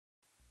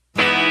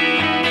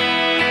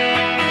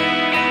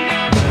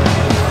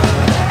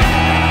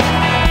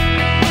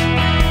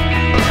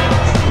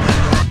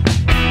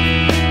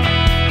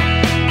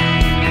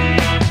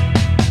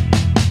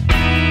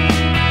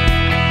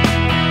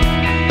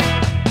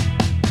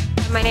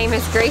My name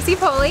is Gracie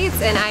Polietz,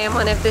 and I am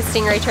one of the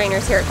Stingray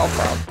trainers here at Gulf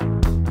World.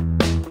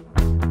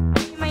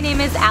 My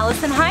name is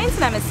Allison Hines,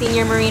 and I'm a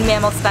senior marine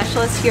mammal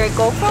specialist here at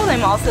Gulf World.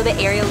 I'm also the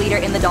area leader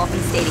in the Dolphin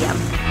Stadium.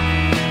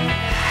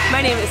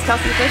 My name is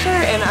Kelsey Fisher,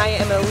 and I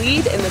am a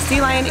lead in the sea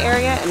lion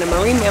area and a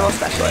marine mammal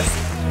specialist.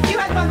 You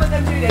had fun with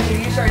them too, didn't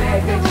you? You sure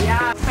did. Good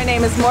job. My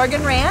name is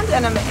Morgan Rand,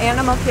 and I'm an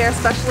animal care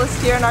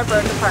specialist here in our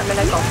bird department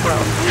at Gulf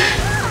World.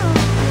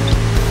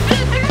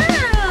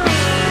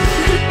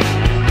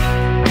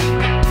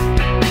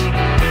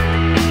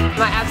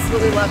 I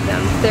absolutely love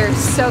them. They're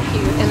so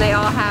cute, and they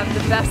all have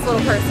the best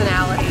little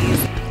personalities.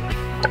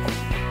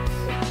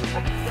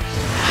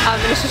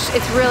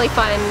 It's really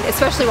fun,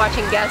 especially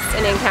watching guests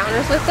and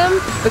encounters with them,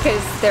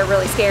 because they're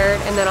really scared,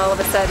 and then all of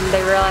a sudden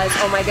they realize,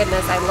 oh my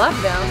goodness, I love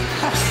them.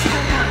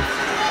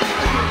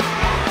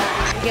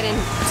 I get in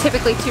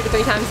typically 2 to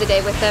 3 times a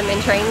day with them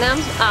and train them,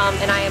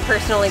 and I am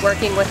personally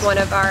working with one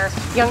of our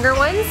younger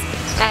ones,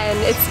 and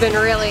it's been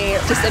really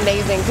just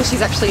amazing because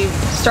she's actually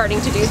starting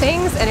to do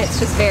things, and it's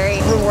just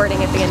very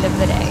rewarding at the end of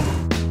the day.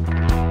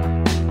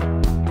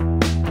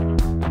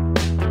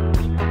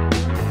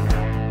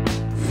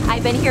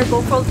 I've been here at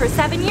Gulf World for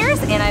 7 years,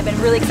 and I've been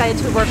really excited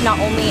to work not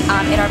only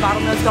in our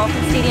bottlenose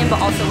dolphin stadium, but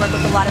also work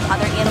with a lot of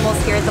other animals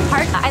here at the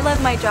park. I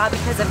love my job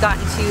because I've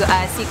gotten to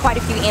see quite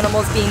a few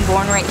animals being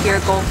born right here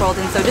at Gulf World,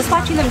 and so just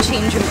watching them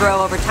change and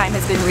grow over time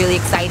has been really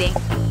exciting.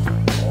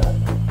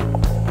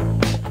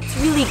 It's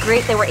really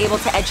great that we're able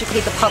to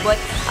educate the public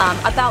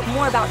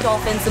more about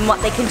dolphins and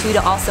what they can do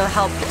to also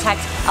help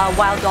protect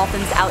wild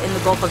dolphins out in the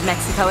Gulf of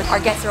Mexico. Our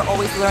guests are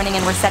always learning,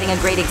 and we're setting a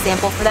great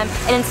example for them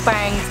and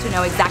inspiring us to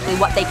know exactly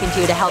what they can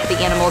do to help the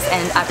animals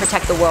and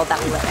protect the world that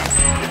we live in.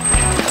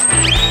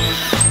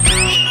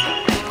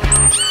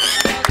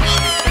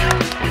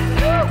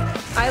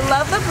 I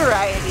love the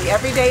variety.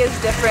 Every day is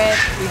different.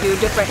 We do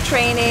different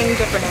training,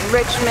 different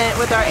enrichment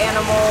with our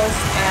animals,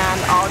 and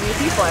all new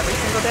people every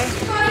single day.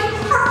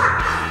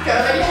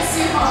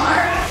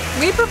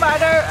 We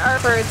provide our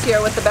birds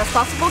here with the best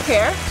possible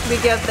care. We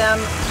give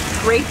them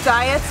great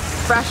diets,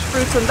 fresh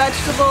fruits and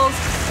vegetables.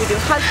 We do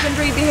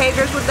husbandry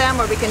behaviors with them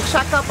where we can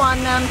check up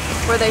on them,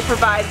 where they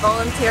provide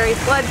voluntary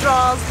blood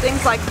draws,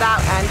 things like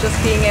that, and just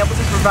being able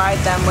to provide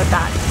them with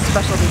that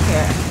specialty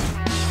care.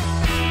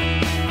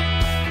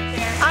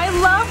 I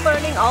love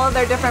learning all of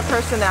their different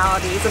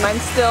personalities, and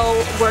I'm still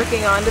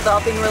working on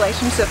developing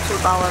relationships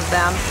with all of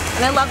them.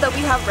 And I love that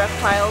we have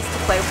reptiles to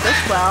play with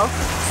as well.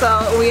 So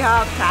we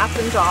have cats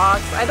and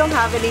dogs. I don't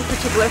have any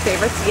particular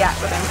favorites yet,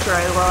 but I'm sure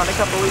I will in a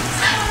couple weeks.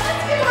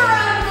 Let's give her a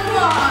round of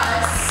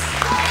applause.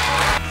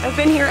 I've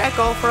been here at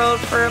Gulf World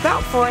for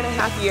about 4.5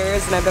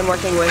 years, and I've been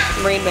working with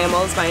marine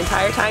mammals my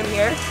entire time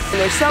here. And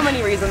there's so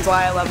many reasons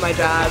why I love my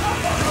job.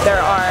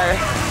 There are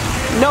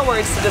no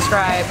words to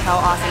describe how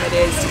awesome it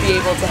is to be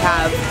able to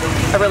have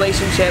a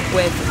relationship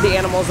with the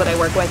animals that I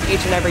work with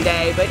each and every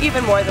day. But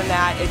even more than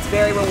that, it's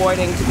very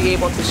rewarding to be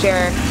able to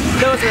share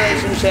those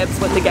relationships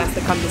with the guests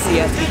that come to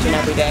see us each and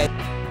every day.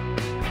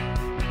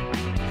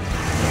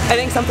 I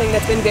think something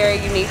that's been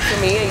very unique for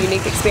me, a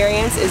unique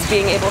experience, is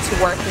being able to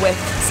work with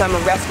some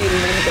rescued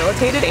and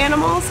rehabilitated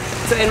animals.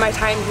 So in my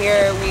time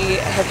here, we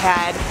have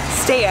had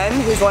Stan,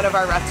 who's one of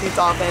our rescued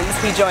dolphins.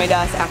 He joined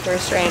us after a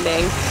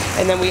stranding.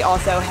 And then we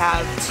also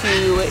have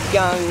 2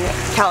 young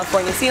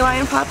California sea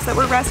lion pups that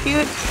were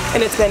rescued.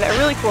 And it's been a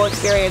really cool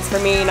experience for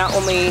me, not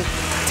only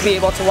to be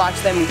able to watch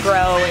them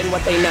grow in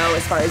what they know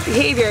as far as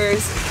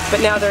behaviors,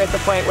 but now they're at the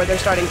point where they're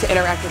starting to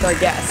interact with our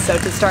guests. So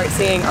to start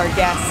seeing our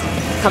guests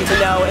come to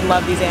know and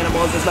love these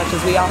animals as much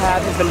as we all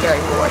have has been very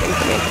rewarding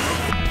for me.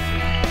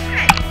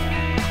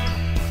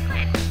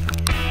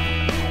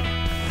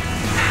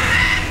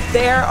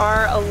 There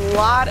are a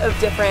lot of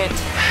different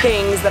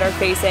things that are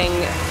facing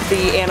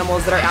the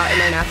animals that are out in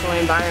their natural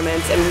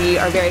environments, and we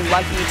are very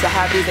lucky to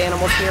have these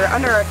animals here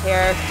under our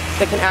care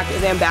that can act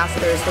as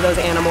ambassadors for those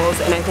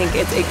animals. And I think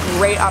it's a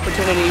great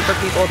opportunity for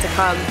people to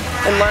come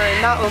and learn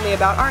not only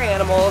about our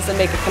animals and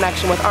make a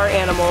connection with our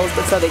animals,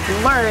 but so they can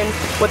learn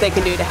what they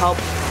can do to help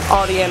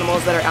all the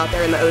animals that are out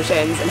there in the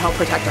oceans and help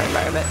protect our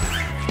environment.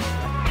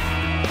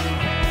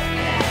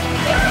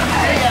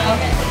 There you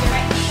go.